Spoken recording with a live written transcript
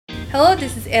Hello,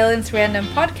 this is Alien's Random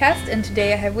Podcast, and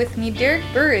today I have with me Derek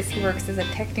Burris. He works as a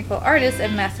technical artist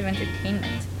at Massive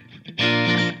Entertainment.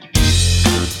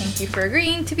 Thank you for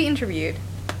agreeing to be interviewed.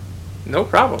 No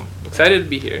problem. Excited to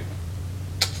be here.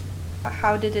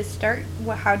 How did it start?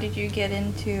 How did you get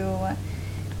into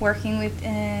working with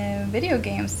video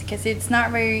games? Because it's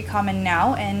not very common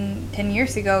now, and 10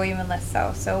 years ago even less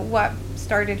so. So what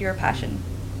started your passion?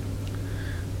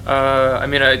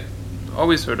 I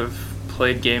always sort of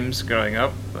played games growing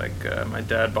up. My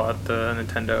dad bought the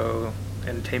Nintendo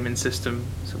Entertainment System,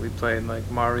 so we played like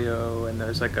Mario, and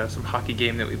there's some hockey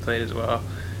game that we played as well.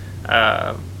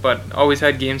 But always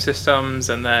had game systems,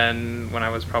 and then when I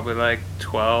was probably like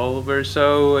 12 or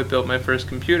so, I built my first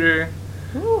computer.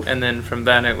 Ooh. And then from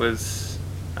then it was,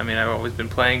 I've always been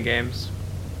playing games.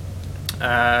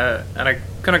 And I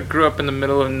kind of grew up in the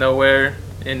middle of nowhere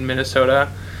in Minnesota,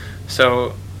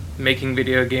 so making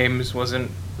video games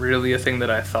wasn't really a thing that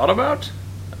I thought about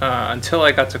until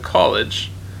I got to college.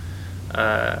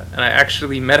 And I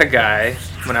actually met a guy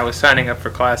when I was signing up for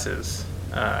classes.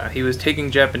 He was taking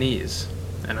Japanese,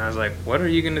 and I was like, what are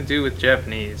you going to do with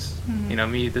Japanese? Mm-hmm. You know,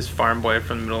 me, this farm boy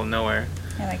from the middle of nowhere.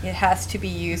 Yeah, it has to be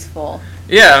useful.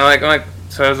 Yeah,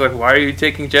 so I was like, why are you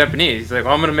taking Japanese? He's like,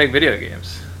 well, I'm going to make video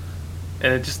games.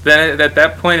 And it just, then at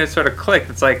that point, it sort of clicked.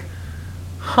 It's like,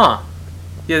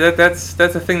 yeah, that's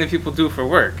a thing that people do for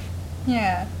work.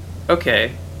 Yeah.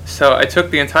 Okay, so I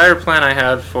took the entire plan I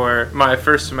had for my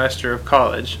first semester of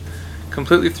college,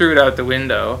 completely threw it out the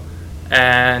window,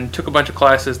 and took a bunch of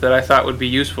classes that I thought would be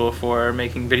useful for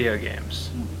making video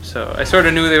games. So I sort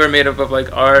of knew they were made up of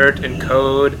art and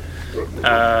code.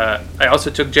 I also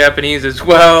took Japanese as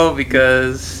well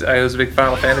because I was a big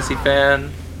Final Fantasy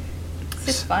fan.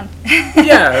 It's fun.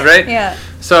 Yeah, right? Yeah.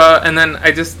 So, and then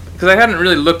because I hadn't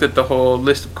really looked at the whole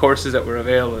list of courses that were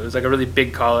available. It was like a really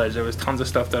big college. There was tons of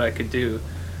stuff that I could do.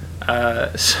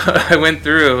 So I went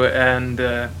through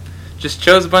and just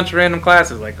chose a bunch of random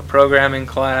classes, like a programming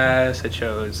class. I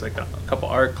chose like a couple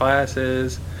art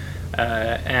classes,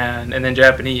 and then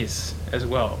Japanese as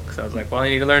well. Because I was like, well, I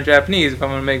need to learn Japanese if I'm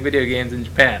going to make video games in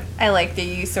Japan. I like that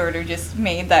you sort of just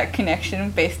made that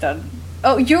connection based on...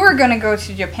 Oh, you were going to go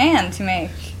to Japan to make...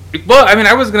 Well,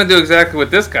 I was going to do exactly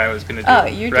what this guy was going to do. Oh,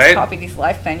 you just right? copied his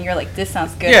life plan. You're like, this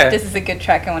sounds good. Yeah. This is a good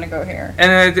track. I want to go here.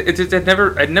 And I'd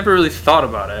never really thought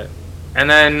about it. And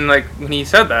then, when he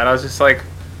said that, I was just like,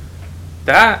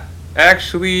 that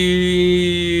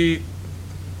actually...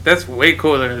 That's way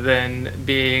cooler than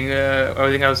being...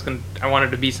 I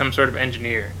wanted to be some sort of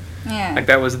engineer. Yeah.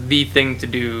 That was the thing to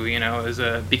do, is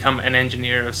become an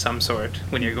engineer of some sort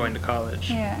when you're going to college.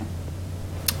 Yeah.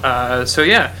 So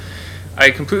yeah, I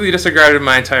completely disregarded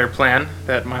my entire plan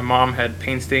that my mom had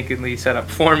painstakingly set up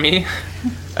for me.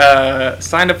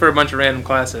 Signed up for a bunch of random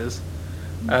classes,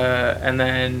 and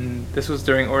then this was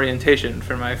during orientation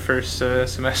for my first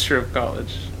semester of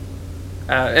college.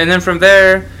 And then from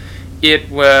there, it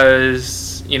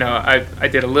was I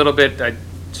did a little bit. I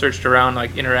searched around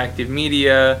interactive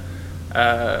media.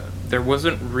 There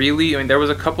wasn't really. There was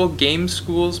a couple game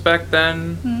schools back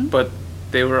then, Mm-hmm. but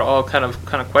they were all kind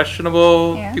of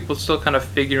questionable. Yeah. People still kind of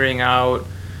figuring out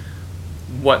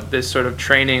what this sort of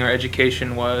training or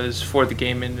education was for the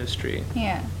game industry.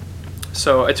 Yeah.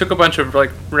 So I took a bunch of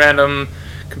random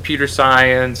computer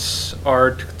science,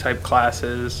 art type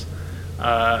classes.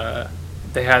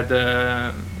 They had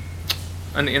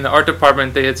in the art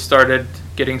department, they had started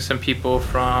getting some people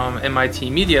from MIT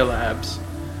Media Labs,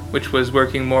 which was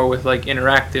working more with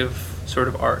interactive sort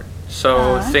of art.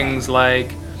 So things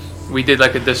like we did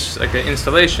an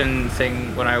installation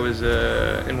thing when I was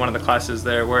in one of the classes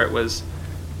there, where it was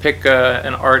pick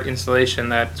an art installation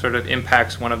that sort of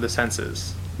impacts one of the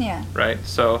senses. Yeah. Right.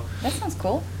 So That sounds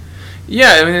cool.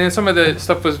 yeah, and some of the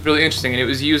stuff was really interesting, and it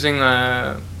was using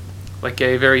a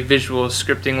very visual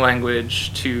scripting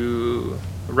language to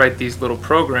write these little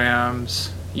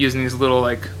programs using these little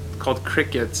called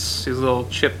crickets, these little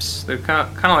chips. They're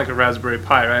kind of like a Raspberry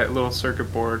Pi, right? A little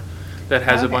circuit board that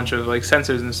has a bunch of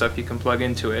sensors and stuff you can plug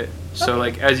into it. So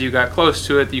as you got close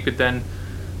to it, you could then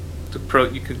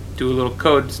you could do a little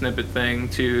code snippet thing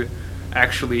to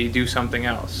actually do something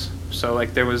else. So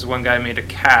there was one guy made a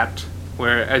cat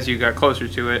where as you got closer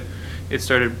to it, it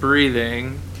started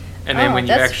breathing, and then when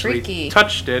you actually freaky.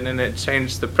 touched it and it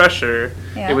changed the pressure,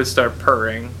 Yeah. it would start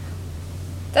purring.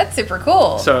 That's super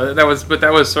cool. So that was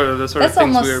sort of the things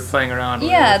almost, we were playing around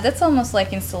with. Yeah, that's almost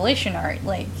like installation art.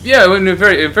 Yeah,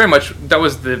 it very much, that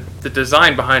was the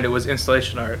design behind it was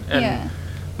installation art. And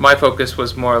my focus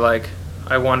was more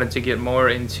I wanted to get more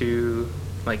into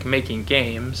making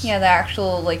games. Yeah, the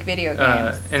actual video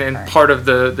games. And then part of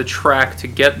the track to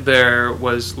get there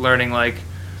was learning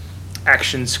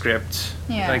action script,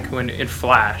 Yeah. like when in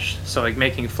Flash. So like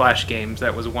making Flash games,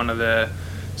 that was one of the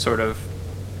sort of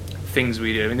things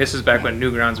we did. I mean, this is back when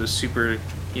Newgrounds was super,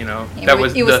 that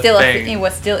was it was the still thing. it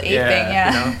was still a thing,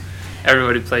 yeah.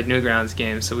 Everybody played Newgrounds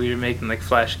games, so we were making like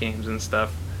Flash games and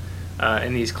stuff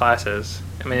in these classes.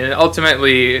 I mean,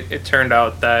 ultimately, it turned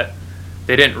out that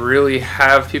they didn't really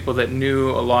have people that knew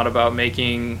a lot about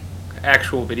making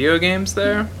actual video games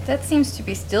there. That seems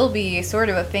to still be sort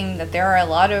of a thing, that there are a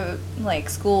lot of like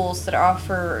schools that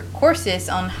offer courses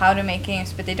on how to make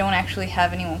games, but they don't actually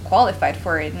have anyone qualified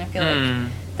for it, and I feel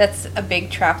like that's a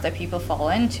big trap that people fall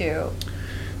into.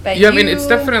 But yeah, I mean, it's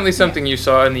definitely something you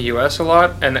saw in the U.S. a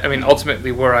lot, and I mean,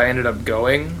 ultimately where I ended up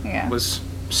going was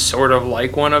sort of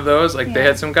like one of those. Like, they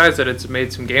had some guys that had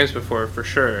made some games before, for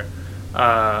sure,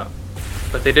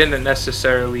 but they didn't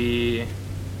necessarily,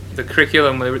 the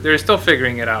curriculum, they were still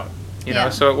figuring it out, you know,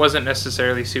 so it wasn't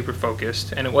necessarily super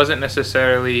focused, and it wasn't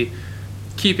necessarily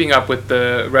keeping up with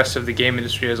the rest of the game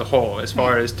industry as a whole, as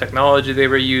far as technology they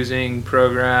were using,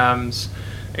 programs,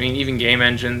 I mean, even game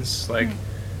engines. Like,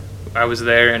 I was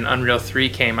there and Unreal 3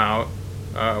 came out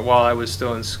while I was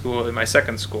still in school, in my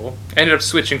second school. I ended up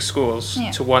switching schools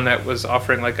to one that was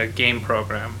offering like a game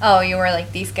program. Oh, you were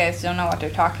like, these guys don't know what they're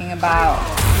talking about.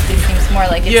 This seems more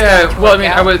like it's well, I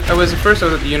mean, I was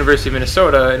at the University of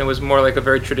Minnesota, and it was more like a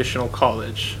very traditional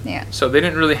college. Yeah. So they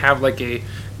didn't really have like a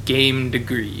game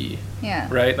degree. Yeah.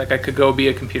 Right? Like, I could go be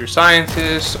a computer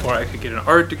scientist, or I could get an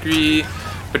art degree,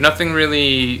 but nothing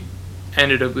really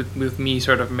ended up with me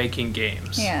sort of making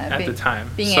games at the time.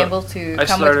 Being able to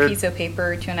come with a piece of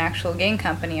paper to an actual game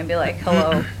company and be like,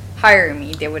 hello, hire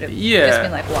me, they would have just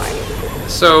been like, why?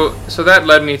 So that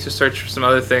led me to search for some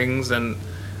other things, and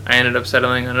I ended up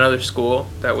settling on another school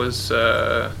that was,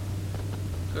 I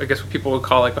guess what people would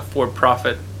call like a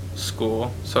for-profit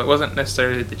school. So it wasn't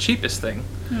necessarily the cheapest thing.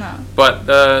 No. But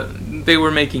they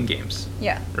were making games.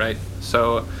 Yeah. Right?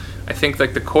 So I think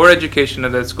like the core education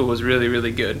of that school was really,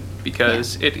 really good,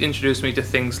 because it introduced me to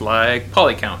things like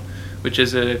Polycount, which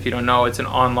is, if you don't know, it's an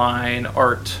online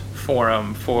art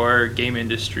forum for game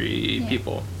industry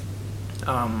people.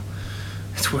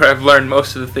 It's where I've learned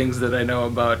most of the things that I know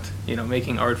about,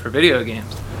 making art for video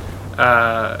games,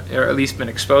 or at least been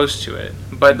exposed to it.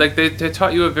 But like they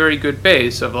taught you a very good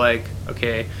base of like,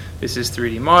 okay, this is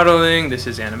 3D modeling, this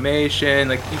is animation.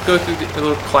 Like, you go through a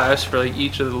little class for like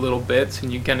each of the little bits,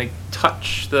 and you kind of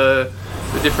touch the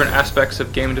different aspects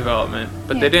of game development.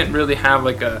 But they didn't really have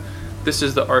like this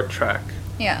is the art track.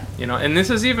 Yeah. And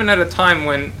this is even at a time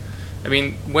when, I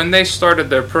mean, when they started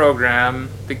their program,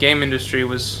 the game industry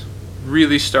was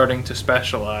really starting to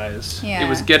specialize. Yeah. It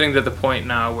was getting to the point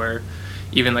now where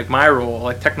even like my role,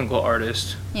 like technical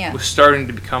artist, was starting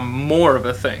to become more of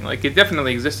a thing. Like, it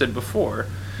definitely existed before.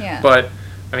 Yeah. But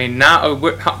I mean, now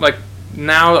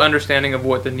the understanding of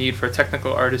what the need for a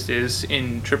technical artist is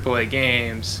in AAA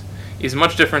games is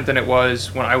much different than it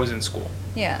was when I was in school.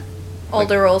 Yeah. All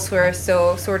the roles were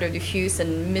so sort of diffuse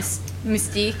and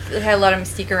mystique. They had a lot of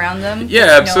mystique around them.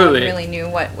 Yeah, absolutely. No one really knew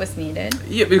what was needed.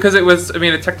 Yeah, because it was, I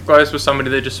mean, a technical artist was somebody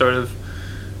that just sort of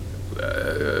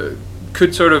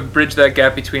could sort of bridge that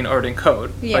gap between art and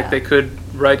code. Yeah. Like, they could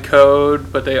write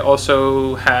code, but they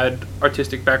also had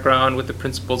artistic background with the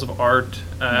principles of art,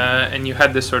 and you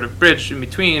had this sort of bridge in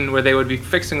between where they would be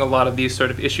fixing a lot of these sort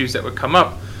of issues that would come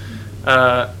up,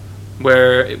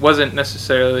 where it wasn't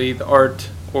necessarily the art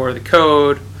or the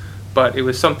code, but it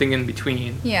was something in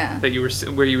between. Yeah. That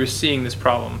where you were seeing this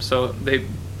problem. So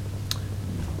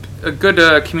a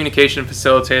good communication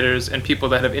facilitators and people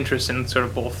that have interest in sort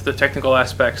of both the technical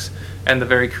aspects and the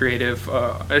very creative,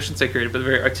 I shouldn't say creative, but the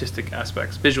very artistic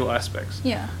aspects, visual aspects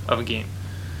of a game.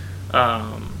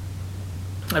 I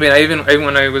mean, I even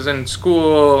when I was in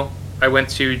school, I went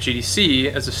to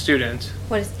GDC as a student.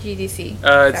 What is GDC?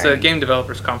 It's a game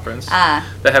developers conference that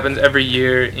happens every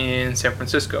year in San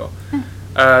Francisco.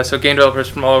 So game developers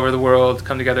from all over the world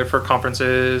come together for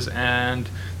conferences, and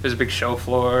there's a big show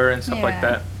floor and stuff like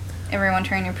that. Everyone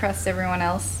trying to impress everyone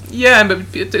else. Yeah, but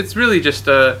it's really just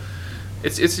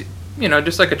it's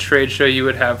just like a trade show you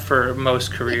would have for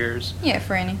most careers. Yeah,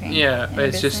 for anything. Yeah, but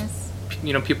it's business.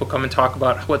 Just people come and talk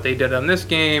about what they did on this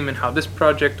game and how this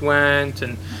project went,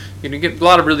 and you get a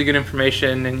lot of really good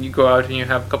information, and you go out and you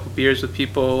have a couple beers with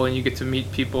people, and you get to meet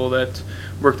people that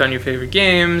worked on your favorite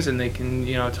games, and they can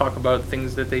talk about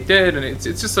things that they did, and it's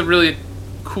just a really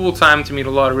cool time to meet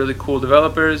a lot of really cool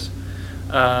developers.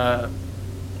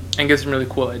 And get some really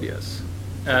cool ideas.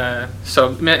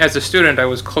 So as a student, I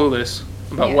was clueless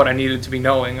about what I needed to be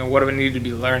knowing and what I needed to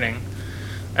be learning.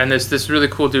 And there's this really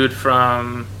cool dude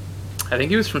from, I think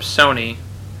he was from Sony.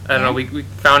 I don't know. We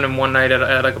found him one night at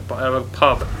a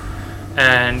pub,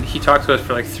 and he talked to us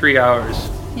for like 3 hours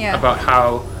Yeah. about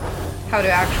how How to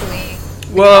actually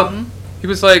well become. he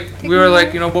was like we were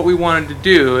like, you know, what we wanted to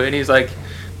do, and he's like,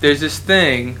 there's this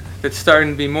thing that's starting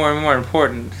to be more and more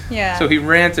important. Yeah. So he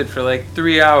ranted for like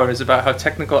 3 hours about how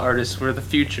technical artists were the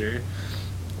future.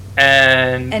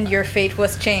 And your fate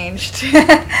was changed.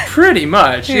 pretty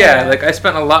much, Yeah. yeah. Like I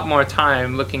spent a lot more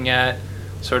time looking at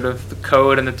sort of the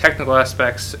code and the technical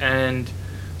aspects and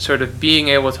sort of being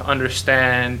able to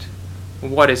understand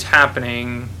what is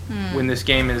happening when this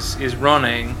game is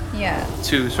running Yeah.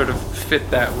 to sort of fit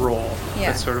that role.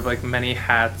 Yeah. That's sort of like many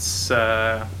hats,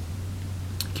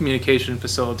 communication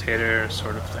facilitator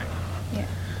sort of thing. Yeah.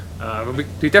 But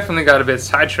we definitely got a bit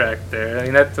sidetracked there. I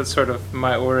mean, that's sort of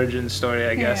my origin story,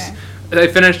 I guess. I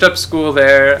finished up school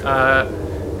there,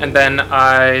 and then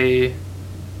I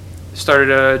started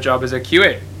a job as a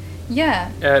QA Yeah.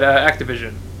 at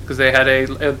Activision because they had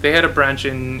a branch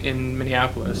in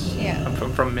Minneapolis. Yeah.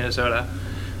 I'm from Minnesota,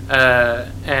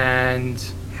 and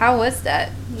How was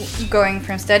that? Going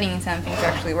from studying something to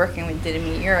actually working with, did it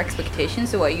meet your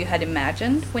expectations of what you had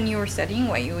imagined when you were studying,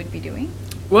 what you would be doing?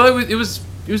 well, it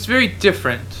was very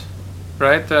different,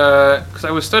 right? Because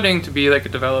I was studying to be like a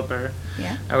developer.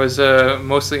 Yeah. I was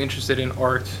mostly interested in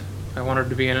art. I wanted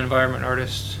to be an environment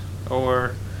artist,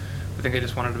 or I think I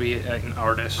just wanted to be an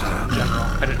artist in general.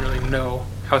 I didn't really know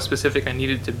how specific I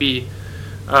needed to be.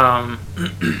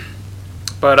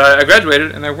 But I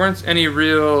graduated, and there weren't any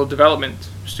real development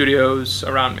studios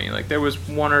around me. Like, there was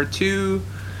one or two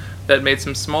that made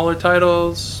some smaller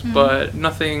titles, but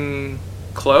nothing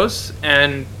close,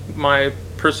 and my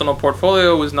personal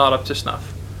portfolio was not up to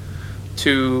snuff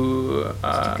to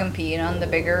To compete on the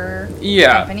bigger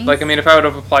yeah, companies? like, I mean, if I would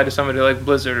have applied to somebody like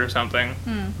Blizzard or something,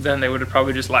 then they would have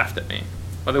probably just laughed at me.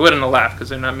 Well, they wouldn't have laughed because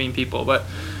they're not mean people, but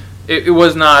it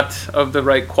was not of the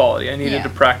right quality. I needed Yeah. to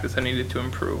practice. I needed to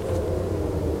improve.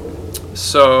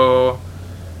 So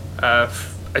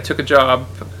I took a job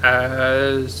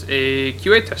as a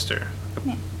QA tester.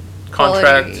 Yeah.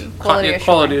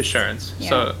 Quality assurance. Yeah.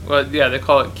 So, well, yeah, they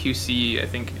call it QC. I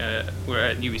think we're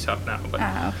at Ubisoft now, but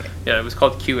Okay. yeah, it was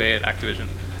called QA at Activision.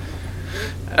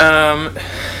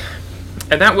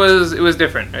 And it was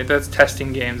different, right? That's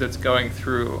testing games. That's going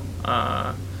through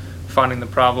finding the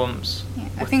problems Yeah,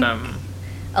 I with think them.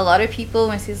 a lot of people,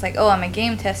 when it's like, oh, I'm a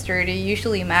game tester, they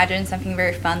usually imagine something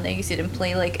very fun that you sit and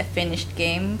play like a finished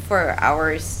game for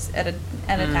hours at a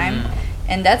time.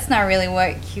 And that's not really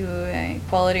what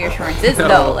quality assurance is,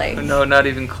 though. Like, No, not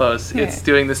even close. Yeah. It's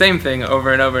doing the same thing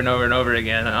over and over and over and over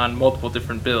again on multiple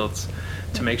different builds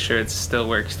to make sure it still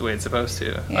works the way it's supposed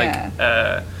to. Yeah.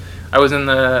 Like, I was in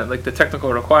the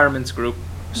technical requirements group,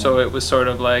 so it was sort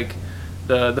of like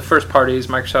the first parties,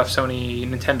 Microsoft, Sony,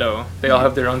 Nintendo. They all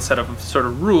have their own set of sort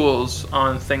of rules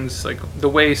on things, like the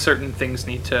way certain things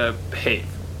need to behave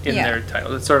in Yeah. their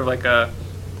title. It's sort of like a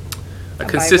A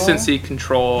consistency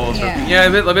control. Sort of, Yeah. a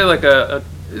bit like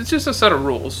it's just a set of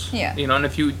rules. Yeah. You know, and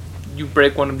if you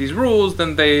break one of these rules,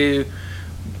 then they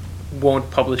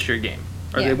won't publish your game,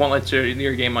 or Yeah. they won't let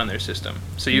your game on their system.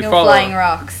 So you no follow. flying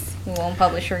rocks. We won't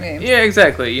publish your game. Yeah,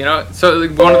 exactly. You know, so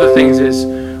like, one of the things is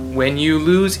when you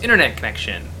lose internet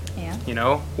connection. Yeah. You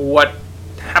know what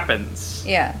happens.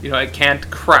 Yeah. You know, it can't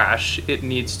crash. It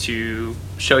needs to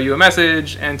show you a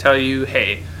message and tell you,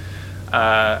 hey,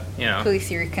 you know. Please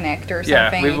reconnect or something.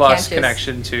 Yeah, we've You lost can't just-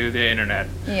 connection to the internet.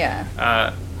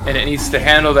 Yeah. And it needs to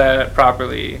handle that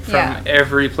properly from Yeah.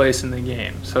 every place in the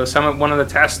game. So one of the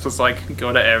tests was like,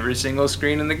 go to every single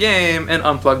screen in the game and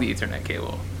unplug the Ethernet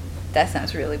cable. That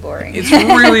sounds really boring. It's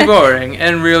really boring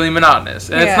and really monotonous.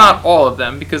 And Yeah. it's not all of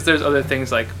them, because there's other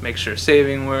things like make sure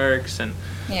saving works, and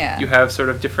Yeah. you have sort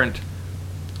of different,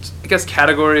 I guess,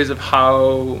 categories of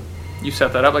how you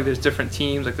set that up. Like, there's different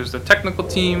teams. Like, there's the technical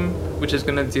team, which is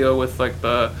going to deal with like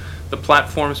the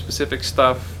platform specific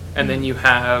stuff, and then you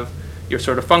have your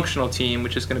sort of functional team,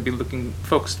 which is going to be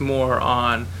focused more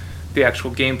on the actual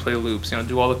gameplay loops. You know,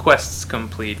 do all the quests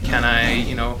complete? Can I,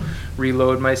 you know,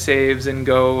 reload my saves and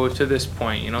go to this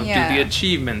point? You know, Yeah. do the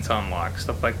achievements unlock,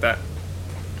 stuff like that.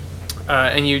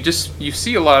 And you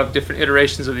see a lot of different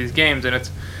iterations of these games, and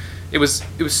it was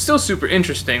still super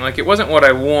interesting. Like, it wasn't what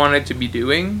I wanted to be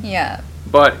doing, Yeah.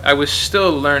 but I was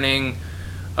still learning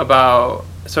about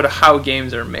sort of how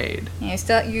games are made.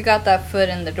 You got that foot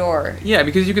in the door. Yeah,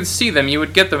 because you could see them. You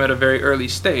would get them at a very early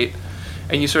state,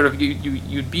 and you sort of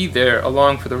you'd be there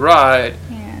along for the ride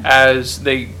Yeah. as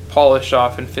they polished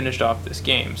off and finished off this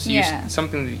game. So Yeah.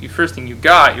 something that first thing you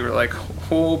got, you were like,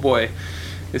 oh boy,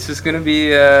 this is gonna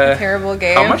be a Terrible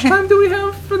game. How much time do we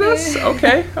have for this?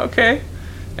 Okay.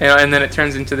 You know, and then it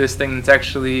turns into this thing that's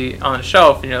actually on a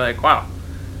shelf, and you're like, wow,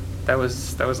 that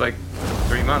was like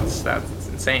 3 months. That's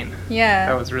insane. Yeah.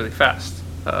 That was really fast.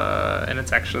 And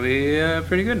it's actually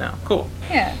pretty good now. Cool.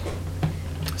 Yeah.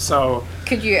 So.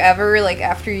 Could you ever, like,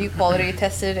 after you quality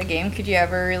tested a game, could you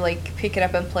ever, like, pick it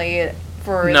up and play it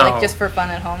for, No. like, just for fun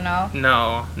at home now?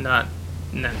 No. No.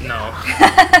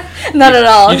 Not at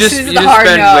all. You just hard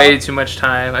spend no. way too much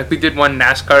time. Like, we did one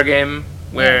NASCAR game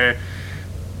where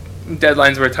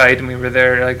deadlines were tight and we were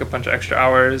there like a bunch of extra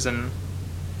hours, and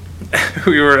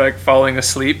we were like falling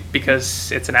asleep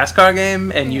because it's a NASCAR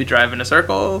game and you drive in a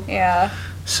circle. Yeah.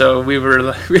 So we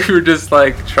were just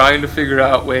like trying to figure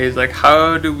out ways, like,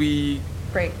 how do we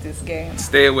break this game,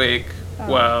 stay awake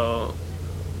while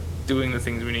doing the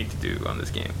things we need to do on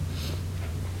this game.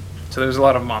 So there's a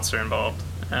lot of monster involved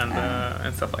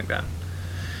and stuff like that.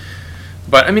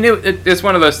 But I mean, it's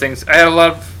one of those things. I had a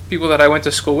lot of people that I went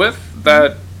to school with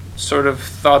that sort of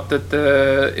thought that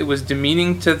it was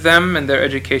demeaning to them and their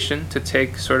education to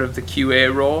take sort of the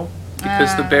QA role,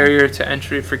 because the barrier to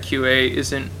entry for QA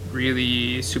isn't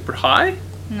really super high.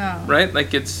 No. Right?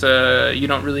 Like, it's you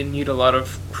don't really need a lot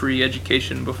of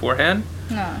pre-education beforehand.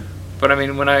 No. But I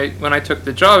mean, when I took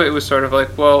the job, it was sort of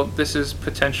like, well, this is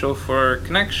potential for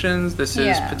connections. This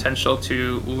is potential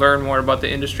to learn more about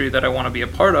the industry that I want to be a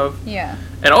part of. Yeah.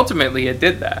 And ultimately, it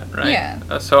did that, right?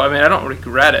 Yeah. So I mean, I don't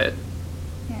regret it.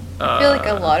 Yeah. I feel like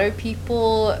a lot of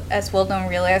people as well don't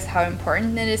realize how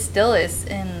important it still is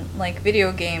in like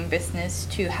video game business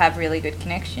to have really good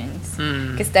connections,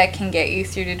 because that can get you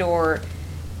through the door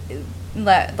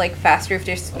like faster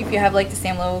if you have like the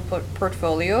same level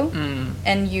portfolio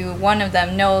and one of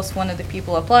them knows one of the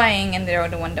people applying and the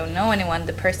other one don't know anyone.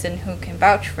 The person who can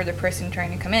vouch for the person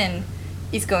trying to come in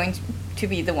is going to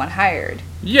be the one hired.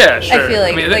 Yeah, sure. I feel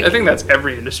like, I think that's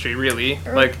every industry, really.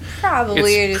 Like,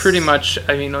 probably it's pretty much.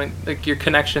 I mean, like your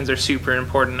connections are super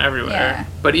important everywhere. Yeah.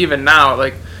 But even now,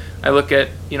 like, I look at,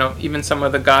 even some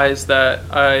of the guys that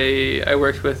I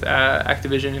worked with at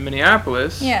Activision in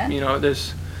Minneapolis. Yeah.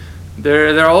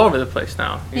 They're all over the place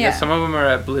now. Yeah. Some of them are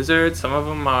at Blizzard. Some of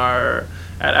them are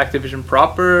at Activision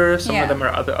proper. Some of them are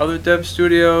other dev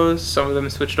studios. Some of them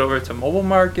switched over to mobile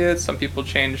markets. Some people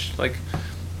changed like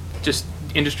just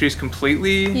industries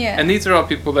completely. Yeah. And these are all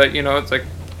people that it's like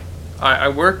I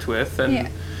worked with and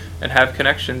have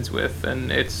connections with, and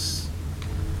it's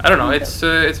I don't know.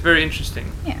 It's very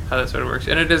interesting how that sort of works,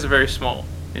 and it is a very small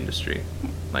industry.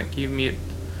 Like, you meet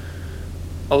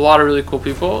a lot of really cool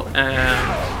people,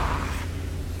 and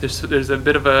there's a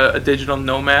bit of a digital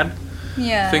nomad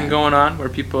thing going on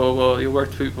where you work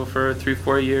with people for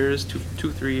 3-4 years,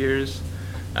 2-3 years,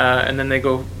 and then they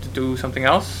go to do something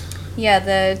else.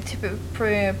 Yeah,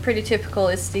 pretty typical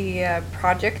is the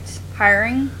project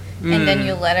hiring, and then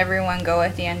you let everyone go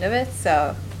at the end of it.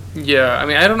 So. Yeah, I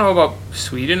mean, I don't know about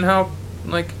Sweden, how,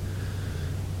 like,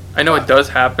 I know it does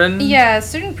happen. Yeah, a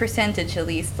certain percentage at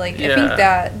least. Like, I think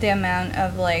that the amount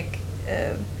of, like,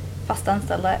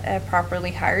 fastanställda,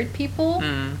 properly hired people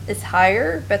is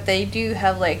higher, but they do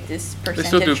have, like, this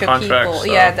percentage of people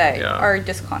that are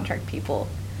just contract people.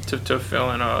 To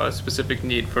fill in a specific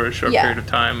need for a short period of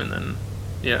time, and then,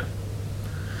 Yeah,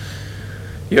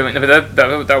 I mean,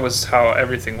 that was how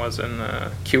everything was in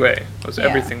QA.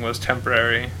 Everything was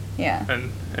temporary. Yeah.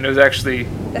 And it was actually.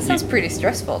 That sounds pretty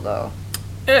stressful, though.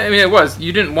 Yeah, I mean, it was.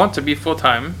 You didn't want to be full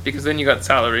time because then you got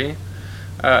salary,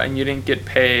 and you didn't get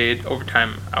paid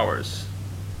overtime hours.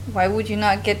 Why would you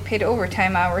not get paid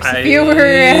overtime hours if you were?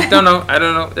 I don't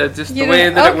know. That's just the way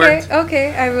that it worked.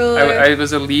 Okay, I will. I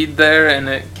was a lead there, and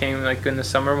it came like in the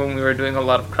summer when we were doing a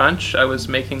lot of crunch. I was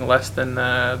making less than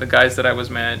the guys that I was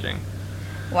managing.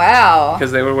 Wow.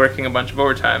 Because they were working a bunch of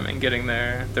overtime and getting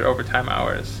their overtime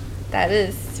hours. That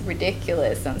is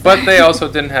ridiculous. But they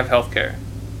also didn't have healthcare,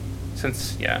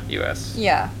 since U.S.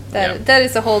 Yeah, that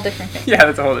is a whole different thing. Yeah,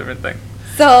 that's a whole different thing.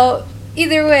 So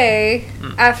either way,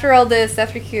 after all this,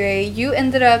 after QA, you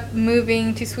ended up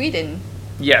moving to Sweden.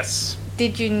 Yes.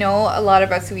 Did you know a lot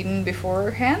about Sweden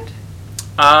beforehand?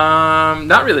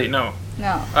 Not really. No.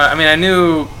 No. I mean, I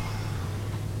knew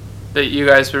that you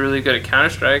guys were really good at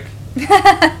Counter-Strike.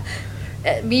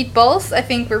 Meatballs, I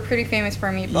think we're pretty famous for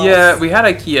meatballs. Yeah, we had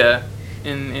IKEA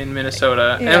in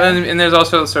Minnesota, and there's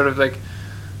also sort of like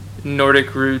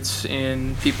Nordic roots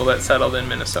in people that settled in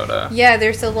Minnesota. Yeah,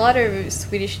 there's a lot of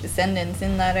Swedish descendants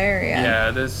in that area.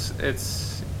 Yeah,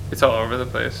 it's all over the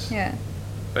place. Yeah.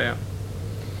 But yeah.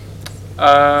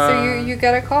 So you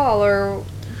got a call or?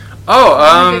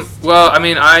 Well, I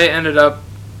mean, I ended up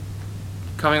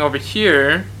coming over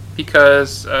here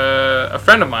because a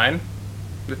friend of mine,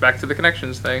 back to the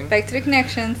connections thing. Back to the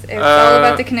connections. It's all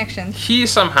about the connections. He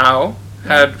somehow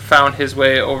had found his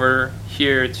way over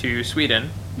here to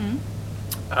Sweden.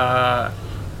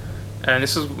 And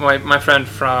this is my friend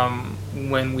from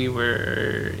when we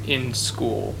were in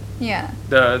school. Yeah.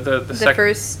 The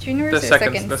First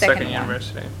university, the second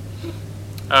university.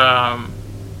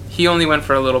 He only went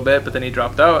for a little bit, but then he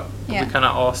dropped out. Yeah. We kind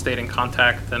of all stayed in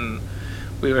contact, and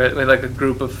we had like a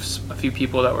group of a few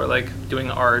people that were like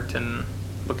doing art and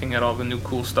looking at all the new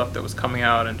cool stuff that was coming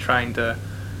out and trying to,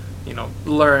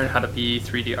 learn how to be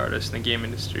 3D artists in the game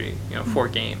industry, for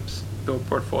games, build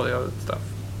portfolio and stuff.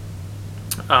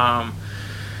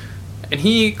 And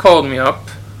he called me up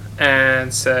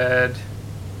and said,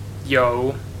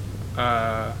 yo,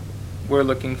 we're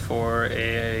looking for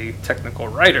a technical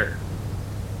writer.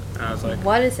 And I was like,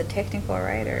 what is a technical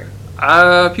writer?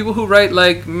 People who write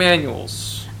like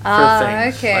manuals for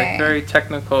things, okay. like very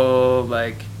technical,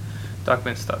 like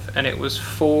document stuff. And it was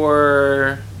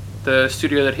for the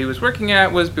studio that he was working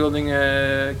at was building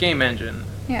a game engine,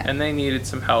 and they needed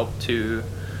some help to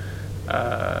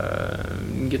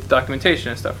get the documentation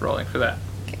and stuff rolling for that.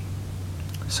 Okay.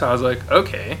 So I was like,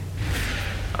 okay,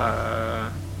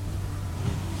 I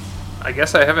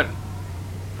guess I haven't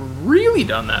really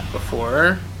done that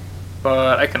before,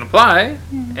 but I can apply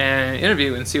and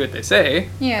interview and see what they say.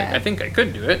 Yeah. I think I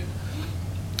could do it.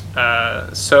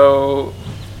 So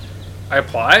I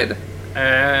applied,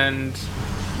 and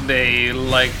they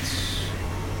liked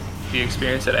the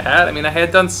experience that I had. I mean, I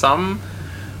had done some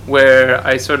where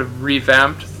I sort of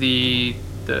revamped the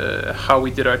how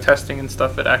we did our testing and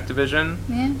stuff at Activision.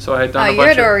 Yeah. So I had done you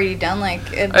had already done like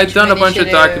a bunch I'd done a bunch of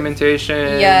initiative. documentation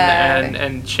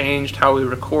and changed how we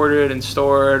recorded and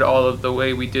stored all of the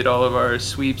way we did all of our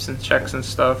sweeps and checks and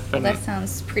stuff. Well, And that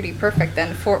sounds pretty perfect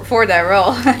then for that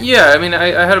role. yeah, I mean,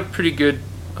 I had a pretty good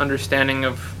understanding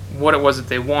of what it was that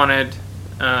they wanted,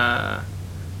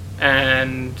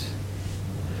 and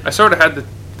I sort of had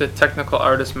the technical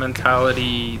artist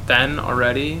mentality then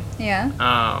already. Yeah.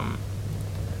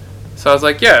 So I was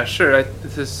like, yeah, sure.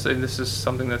 This is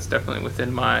something that's definitely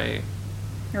within my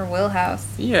Your wheelhouse.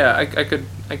 Yeah, I could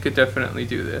definitely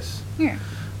do this. Yeah.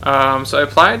 So I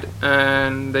applied,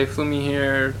 and they flew me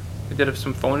here. I did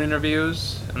some phone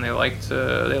interviews, and they liked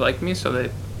me, so they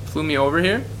flew me over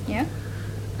here. Yeah.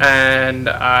 And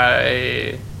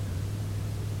I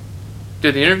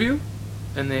did the interview,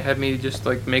 and they had me just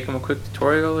like make them a quick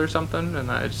tutorial or something, and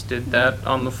I just did that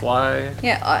on the fly.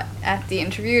 Yeah. At the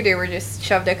interview, they were just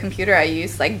shoved a computer at you,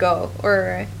 like Go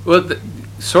or. Well,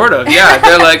 sort of, yeah.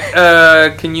 They're like,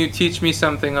 can you teach me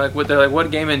something? They're like,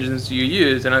 what game engines do you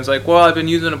use? And I was like, well, I've been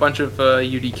using a bunch of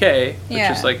UDK, which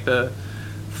is like the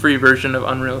free version of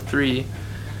Unreal 3.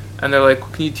 And they're like,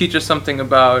 can you teach us something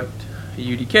about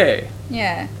UDK?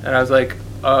 Yeah. And I was like,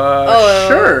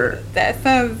 sure. That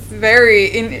sounds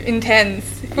very intense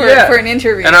for an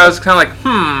interview. And I was kind of like,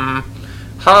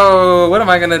 what am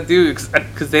I going to do?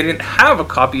 Because they didn't have a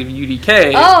copy of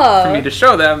UDK for me to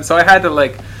show them. So I had to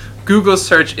like Google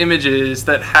search images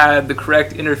that had the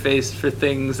correct interface for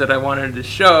things that I wanted to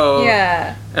show.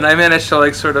 Yeah. And I managed to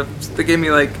like they gave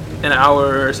me like an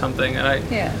hour or something, and I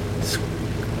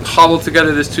hobbled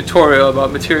together this tutorial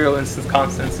about material instance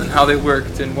constants and how they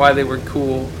worked and why they were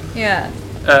cool. Yeah.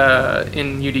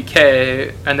 In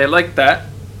UDK, and they liked that.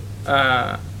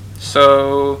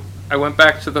 So I went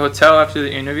back to the hotel after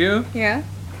the interview. Yeah.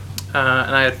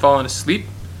 And I had fallen asleep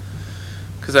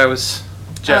because I was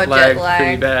jet lagged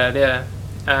pretty bad. Yeah.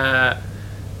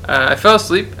 I fell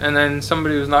asleep, and then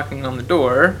somebody was knocking on the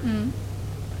door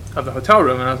of the hotel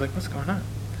room, and I was like, "What's going on?"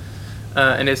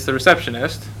 And it's the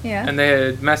receptionist. Yeah. And they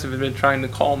had massively been trying to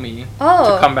call me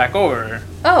to come back over.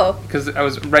 Oh. Because I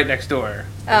was right next door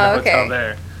in the hotel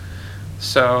there.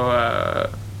 So,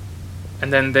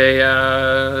 and then they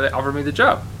offered me the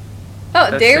job.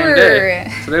 Oh, they were.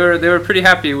 Day. So they were pretty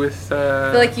happy with.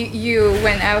 So like you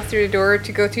went out through the door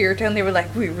to go to your hotel, and they were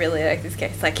like, "We really like this guy."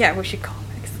 It's like, yeah, we should call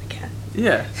him. It's like,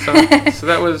 yeah. So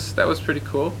that was pretty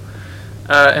cool.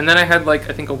 And then I had like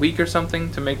I think a week or something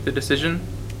to make the decision.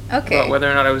 Okay. About whether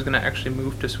or not I was going to actually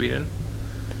move to Sweden.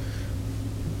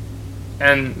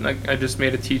 And like I just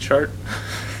made a T-chart.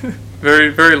 Very,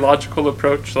 very logical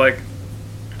approach, like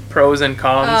pros and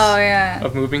cons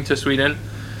of moving to Sweden.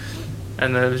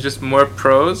 And there was just more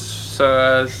pros, so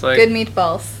I was like... Good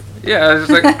meatballs. Yeah, I was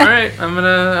just like, all right, I'm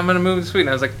gonna move to Sweden.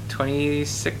 I was like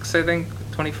 26, I think,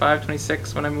 25,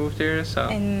 26 when I moved here, so...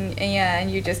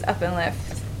 And you just up and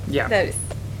left. Yeah. That is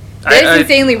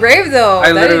insanely brave, though.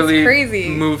 I that literally is crazy.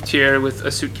 moved here with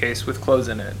a suitcase with clothes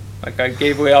in it. Like, I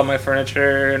gave away all my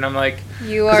furniture, and I'm like...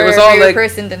 You are a all, real like,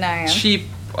 person denying. Cheap,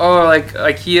 like,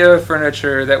 IKEA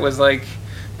furniture that was, like,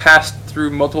 passed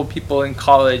through multiple people in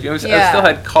college. I still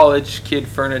had college kid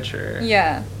furniture.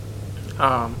 Yeah.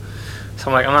 So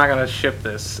I'm like, I'm not gonna ship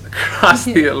this across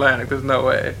the Atlantic. There's no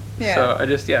way. Yeah. So I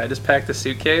just packed a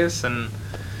suitcase and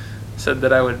said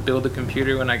that I would build a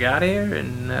computer when I got here,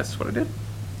 and that's what I did.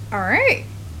 All right.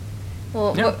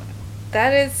 Well, Yeah.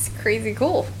 that is crazy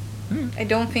cool. I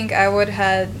don't think I would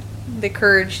had the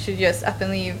courage to just up and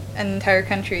leave an entire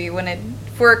country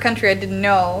for a country I didn't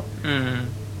know. Mm.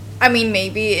 I mean,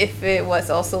 maybe if it was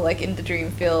also like in the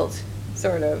dream field,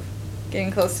 sort of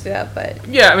getting close to that, but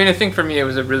Yeah, I mean, I think for me it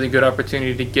was a really good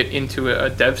opportunity to get into a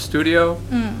dev studio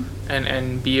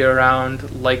and be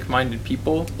around like-minded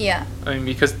people. yeah, I mean,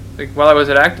 because like, while I was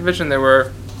at Activision, there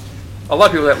were a lot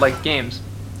of people that liked games,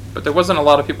 but there wasn't a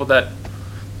lot of people that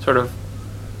sort of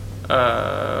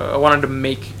wanted to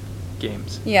make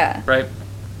games, yeah. right?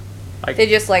 They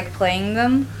just like playing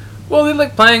them. Well, they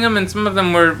liked playing them, and some of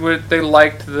them were they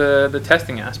liked the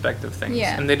testing aspect of things,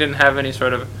 Yeah. and they didn't have any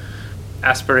sort of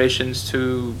aspirations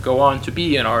to go on to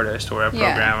be an artist or a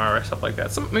Yeah. programmer or stuff like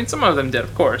that. Some of them did,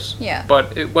 of course. Yeah.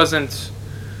 But there wasn't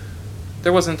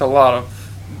a lot of.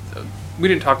 We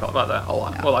didn't talk about that a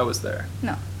lot No. while I was there.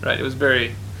 No. Right. It was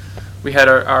very. We had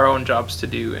our own jobs to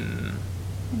do, and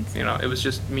it was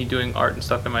just me doing art and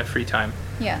stuff in my free time,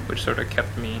 Yeah, which sort of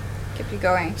kept me kept you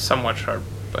going. somewhat sharp.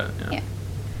 But yeah. Yeah.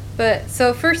 But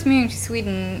so first moving to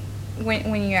Sweden,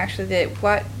 when you actually did,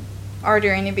 are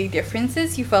there any big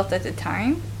differences you felt at the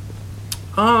time?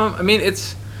 I mean,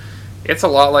 it's a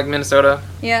lot like Minnesota.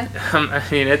 Yeah. I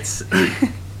mean, it's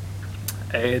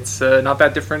not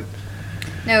that different.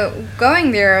 No,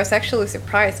 going there, I was actually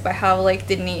surprised by how like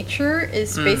the nature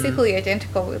is basically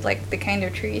identical with like the kind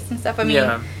of trees and stuff. I mean,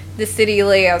 Yeah. the city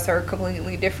layouts are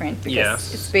completely different because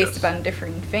Yes, it's based yes. upon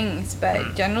different things.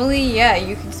 But generally, yeah,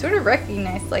 you can sort of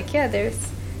recognize like, yeah,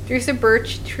 there's a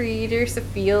birch tree, there's a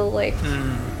field. Like,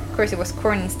 of course, it was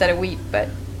corn instead of wheat, but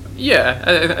Yeah,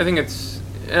 I think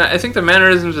I think the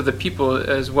mannerisms of the people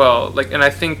as well. Like, and I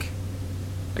think,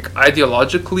 like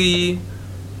ideologically,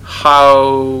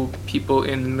 how people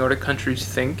in Nordic countries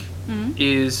think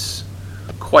is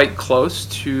quite close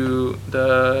to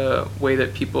the way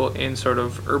that people in sort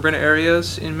of urban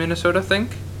areas in Minnesota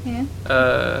think. yeah,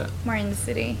 more in the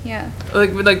city. Yeah, Like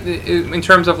in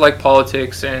terms of like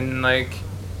politics and like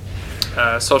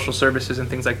social services and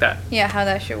things like that. yeah, how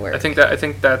that should work. I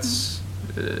think that's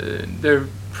they're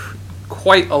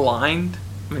quite aligned.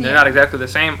 I mean, they're Yeah. not exactly the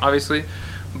same, obviously,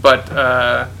 but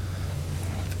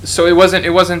so it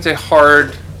wasn't a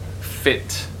hard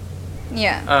fit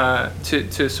yeah,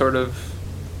 to sort of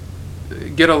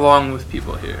get along with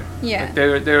people here. Yeah.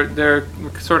 Like they're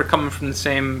sort of coming from the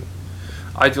same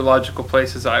ideological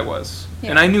place as I was,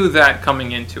 and Yeah. I knew that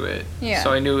coming into it. Yeah.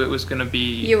 So I knew it was going to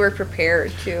be. you were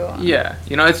prepared to. Yeah,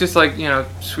 it's just like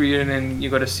Sweden, and you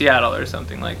go to Seattle or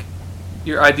something. Like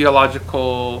your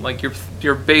ideological, like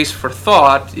your base for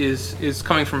thought is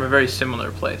coming from a very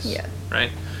similar place. Yeah.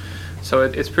 Right. So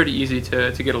it's pretty easy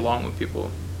to get along with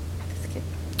people, That's good.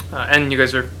 and you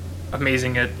guys are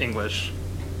amazing at English.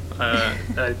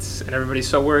 And everybody's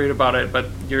so worried about it, but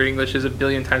your English is a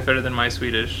billion times better than my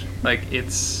Swedish. Like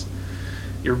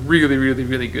you're really, really,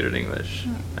 really good at English.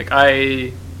 Like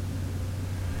I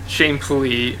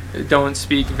shamefully don't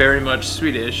speak very much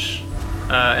Swedish,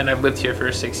 and I've lived here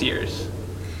for 6 years.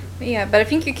 Yeah, but I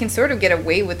think you can sort of get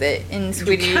away with it in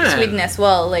Sweden can. as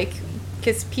well. Like,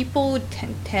 because people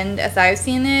tend, as I've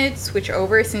seen it, switch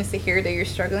over as soon as they hear that you're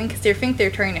struggling, because they think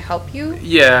they're trying to help you.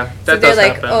 Yeah, So that they're does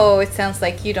like, happen. oh, it sounds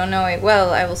like you don't know it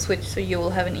well. I will switch so you will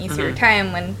have an easier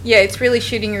time. When it's really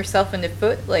shooting yourself in the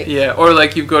foot. Like, Yeah, or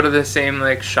like you go to the same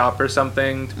like shop or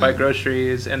something to buy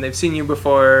groceries, and they've seen you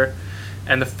before,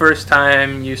 and the first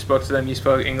time you spoke to them, you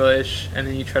spoke English, and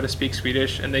then you try to speak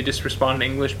Swedish, and they just respond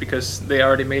in English because they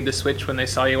already made the switch when they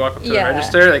saw you walk up to the Yeah.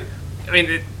 register. Like, I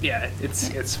mean,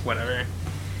 it's whatever.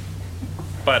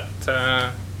 But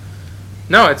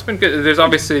no, it's been good. There's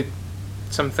obviously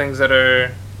some things that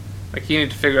are like you need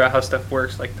to figure out how stuff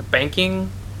works, like the banking.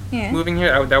 yeah, Moving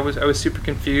here, I was super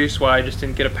confused why I just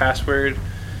didn't get a password,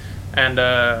 and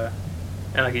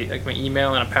like my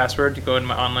email and a password to go in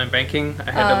my online banking.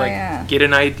 I had to get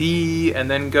an ID and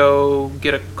then go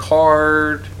get a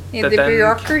card. Yeah, that the then-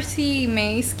 bureaucracy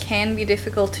maze can be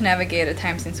difficult to navigate at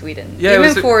times in Sweden. Yeah, it Even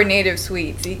was a- for native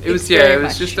Swedes, it's was- very it was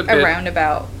much just a a bit-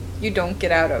 roundabout you don't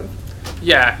get out of.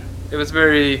 Yeah, it was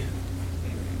very.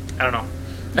 I don't know.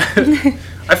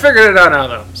 I figured it out now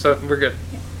though, so we're good.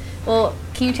 Well,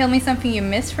 can you tell me something you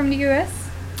miss from the U.S.?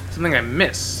 Something I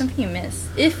miss. Something you miss,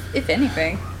 if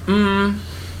anything.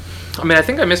 I mean, I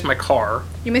think I miss my car.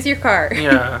 You miss your car.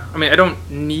 Yeah, I mean, I don't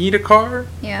need a car.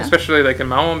 Yeah. Especially like in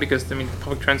Malmö because I mean,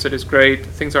 public transit is great.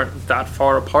 Things aren't that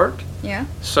far apart. Yeah.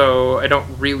 So I don't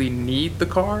really need the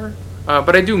car,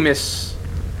 but I do miss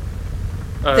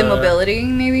The mobility,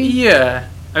 maybe? Yeah.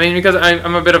 I mean, because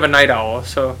I'm a bit of a night owl,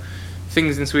 so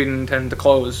things in Sweden tend to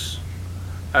close.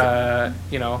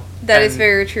 You know. That is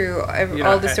very true.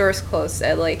 All the I- stores close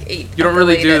at like 8. You don't at the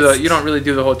really do the latest. you don't really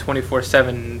do the whole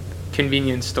 24/7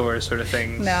 convenience store sort of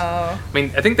things. No. I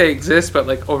mean, I think they exist, but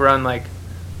like over on like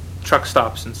truck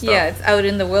stops and stuff. Yeah, it's out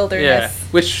in the Yeah. wilderness.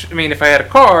 Which, I mean, if I had a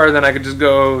car, then I could just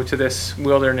go to this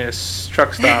wilderness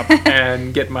truck stop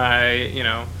and get my, you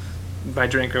know, my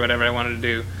drink or whatever I wanted to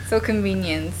do. So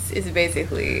convenience is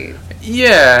basically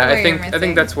Yeah, What I you're think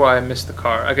missing. that's why I miss the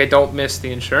car. Like, I don't miss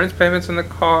the insurance payments in the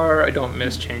car. I don't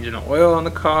miss changing the oil on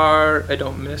the car. I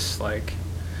don't miss like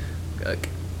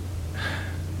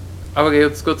okay,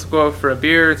 let's go out for a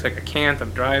beer. It's like I can't.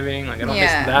 I'm driving. Like I don't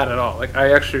Yeah. miss that at all. Like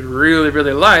I actually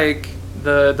really like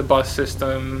the bus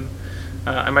system.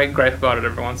 I might gripe about it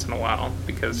every once in a while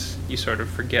because you sort of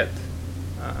forget,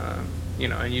 you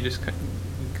know, and you just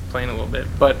complain a little bit.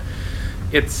 But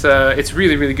it's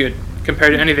really good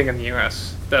compared to anything in the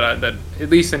U.S. that at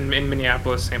least in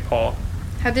Minneapolis, St. Paul.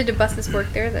 how did the buses work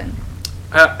there then?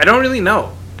 I don't really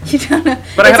know. You don't know.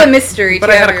 But It's I had a mystery But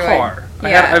to I had everyone. a car.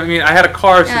 Yeah. I had a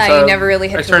car since you never really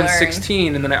had I to turned learn.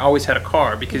 16, and then I always had a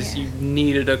car because Yeah. you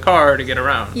needed a car to get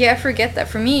around. Yeah, I forget that.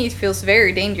 For me, it feels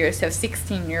very dangerous to have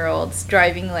 16-year-olds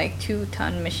driving like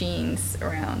 2-ton machines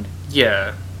around.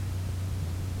 Yeah.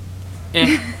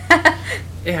 Eh,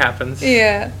 it happens.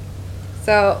 Yeah.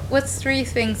 So, what's 3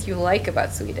 things you like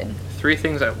about Sweden? 3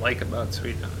 things I like about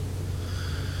Sweden.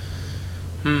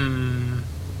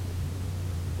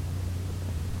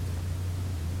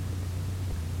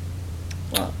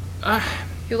 Well, Uh,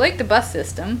 you like the bus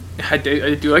system. I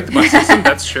do like the bus system.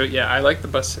 That's true. Yeah, I like the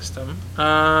bus system.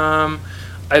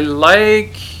 I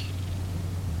like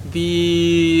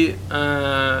the.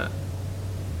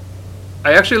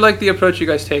 I actually like the approach you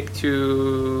guys take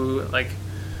to like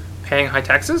paying high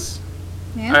taxes.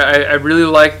 Yeah. I really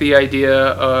like the idea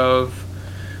of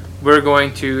we're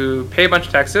going to pay a bunch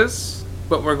of taxes,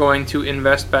 but we're going to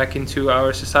invest back into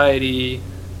our society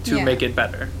to Yeah. make it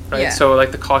better, right? Yeah. So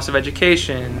like the cost of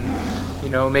education, you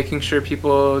know, making sure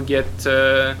people get,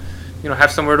 you know,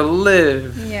 have somewhere to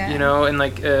live, Yeah. you know, and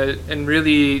like, and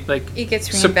really like It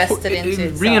gets reinvested into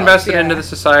itself, reinvested into yeah. the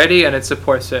society, and it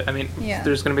supports it. I mean, Yeah.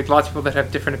 there's going to be lots of people that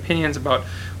have different opinions about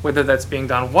whether that's being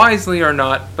done wisely or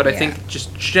not, but I Yeah. think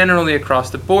just generally across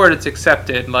the board, it's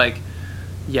accepted. Like,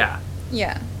 yeah,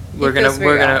 Yeah. we're It gonna feels very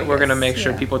we're gonna obvious, make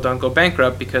sure yeah. people don't go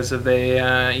bankrupt because of they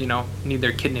you know, need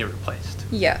their kidney replaced.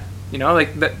 Yeah. You know,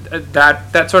 like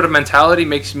that sort of mentality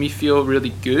makes me feel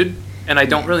really good, and I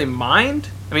don't Yeah. really mind.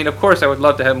 I mean, of course, I would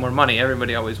love to have more money.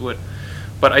 Everybody always would,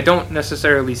 but I don't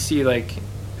necessarily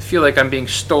feel like I'm being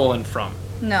stolen from.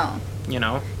 No. You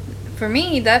know? For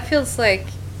me, that feels like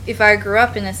if I grew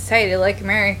up in a society like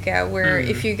America where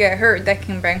if you get hurt, that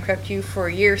can bankrupt you for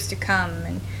years to come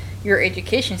and your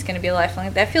education is going to be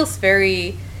lifelong. That feels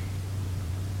very.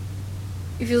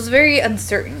 It feels very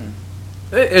uncertain.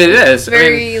 It is. It's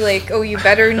very like, oh, you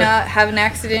better not have an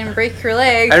accident and break your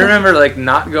leg. I remember like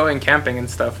not going camping and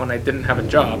stuff when I didn't have a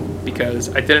job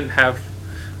because I didn't have.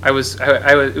 I was.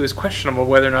 It was questionable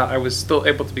whether or not I was still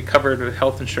able to be covered with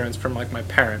health insurance from like my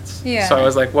parents. Yeah. So I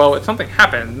was like, well, if something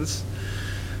happens,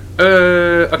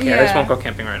 okay, I just Yeah. won't go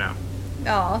camping right now.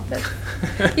 Oh,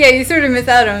 yeah, you sort of miss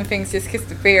out on things just because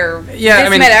the bear. Yeah, this I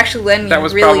mean, might actually lend you that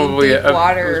was really probably deep it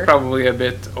water. was probably a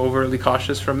bit overly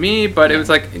cautious from me, but it was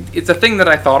like it's a thing that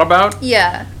I thought about,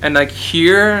 Yeah, and like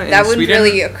here in that wouldn't Sweden,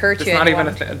 really occur to it's not even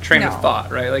anyone. a train No. of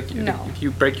thought, right? Like No. if you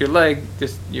break your leg,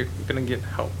 just you're gonna get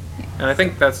help, and I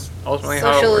think that's ultimately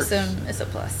how it works. Socialism is a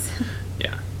plus.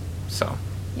 Yeah, so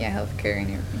Yeah, healthcare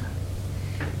and everything.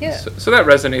 Yeah. so that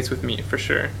resonates with me for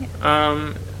sure.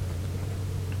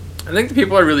 I think the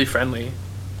people are really friendly.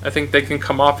 I think they can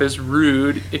come off as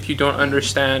rude if you don't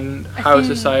understand how think-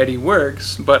 society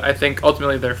works, but I think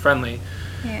ultimately they're friendly.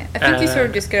 Yeah, I think you sort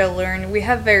of Uh, just gotta learn. We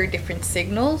have very different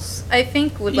signals, I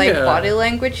think, with like Yeah. body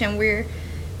language, and we're,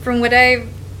 from what I've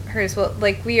heard as well,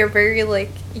 like we are very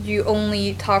like you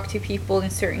only talk to people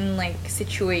in certain like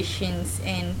situations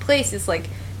and places, like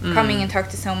coming and talk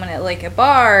to someone at like a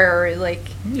bar or like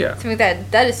Yeah. something like that.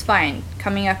 That is fine.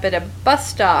 Coming up at a bus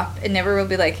stop and never will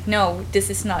be like, no, this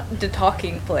is not the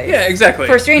talking place. Yeah, exactly.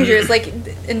 For strangers, like,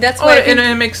 and that's Oh, why I and think,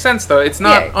 it makes sense though. It's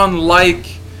not Yeah.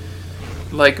 unlike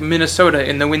like Minnesota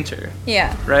in the winter,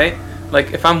 yeah, right?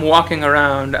 Like if I'm walking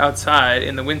around outside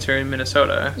in the winter in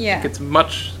Minnesota, Yeah. like, it's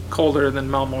much colder than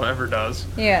Malmo ever does.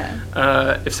 yeah,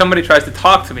 If somebody tries to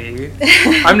talk to me,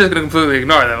 I'm just gonna completely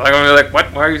ignore them. Like I'm gonna be like,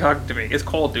 "What? Why are you talking to me? It's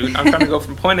cold, dude. I'm trying to go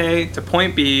from point A to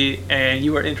point B, and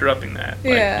you are interrupting that.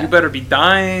 Like, Yeah. you better be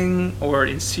dying or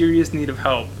in serious need of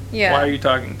help. Yeah. Why are you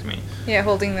talking to me?" Yeah,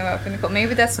 holding them up in the cold.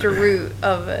 Maybe that's the root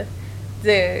of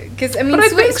the... Because, I mean, But I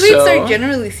think Swedes so. are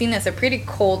generally seen as a pretty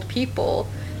cold people.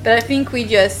 But I think we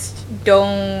just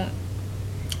don't...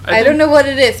 I don't know what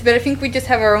it is, but I think we just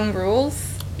have our own rules.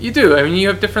 You do. I mean, you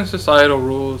have different societal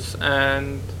rules,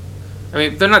 and I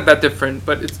mean, they're not that different,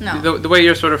 but it's No. the way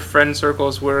your sort of friend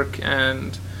circles work,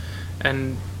 and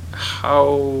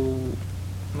how,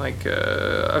 like,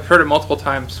 I've heard it multiple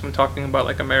times when talking about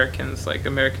like Americans. Like,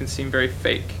 Americans seem very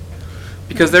fake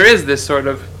because there is this sort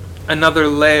of another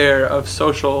layer of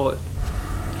social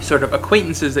sort of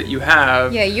acquaintances that you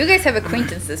have. Yeah, you guys have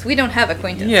acquaintances. We don't have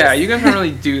acquaintances. Yeah, you guys don't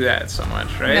really do that so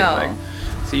much, right? No. Like,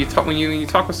 so you talk when you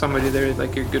talk with somebody, they're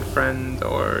like your good friend,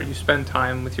 or you spend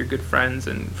time with your good friends,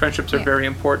 and friendships are Yeah. very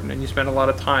important, and you spend a lot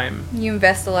of time. You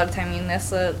invest a lot of time, you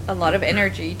invest a lot of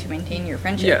energy to maintain your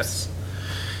friendships. Yes.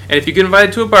 And if you get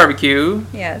invited to a barbecue,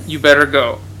 Yes. you better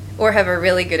go, Or have a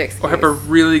really good excuse. or have a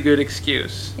really good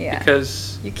excuse. Yeah.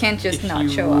 Because You can't just if not you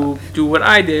show up. do what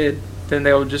I did, then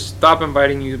they will just stop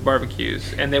inviting you to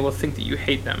barbecues, and they will think that you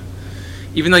hate them,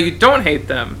 even though you don't hate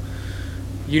them.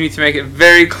 You need to make it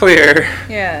very clear.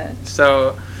 Yeah.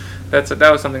 So that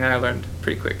was something I learned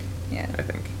pretty quick. Yeah. I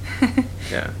think.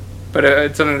 Yeah, but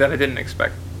it's something that I didn't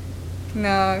expect.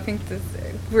 No, I think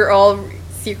we're all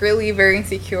secretly very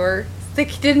insecure. It's like,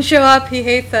 he didn't show up, he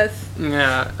hates us.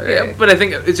 Yeah, Yeah. but I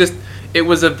think it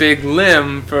was a big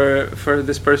limb for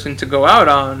this person to go out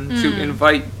on, to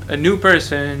invite a new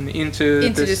person into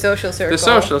The social circle. the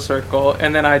social circle,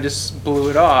 and then I just blew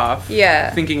it off.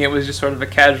 Yeah. Thinking it was just sort of a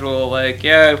casual, like,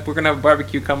 yeah, if we're gonna have a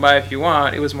barbecue, come by if you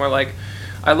want. It was more like,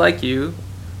 I like you,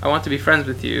 I want to be friends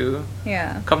with you.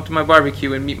 Yeah. Come to my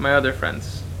barbecue and meet my other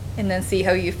friends. And then see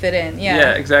how you fit in. Yeah.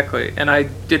 Yeah, exactly. And I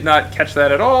did not catch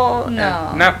that at all.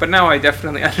 No. But now I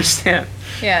definitely understand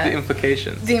Yeah. the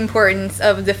implications. The importance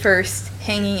of the first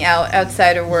hanging out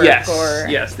outside of work, Yes, or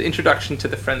yes, the introduction to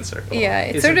the friend circle. yeah,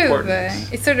 it's is sort important.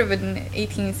 of it's sort of an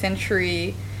 18th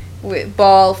century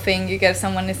ball thing. You get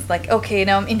someone is like, okay,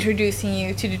 now I'm introducing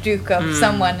you to the Duke of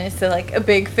someone. It's like a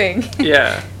big thing.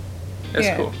 Yeah, that's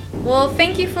Yeah. cool. Well,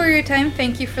 thank you for your time.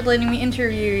 Thank you for letting me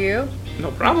interview you. No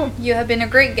problem. You have been a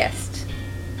great guest.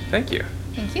 Thank you.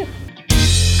 Thank you.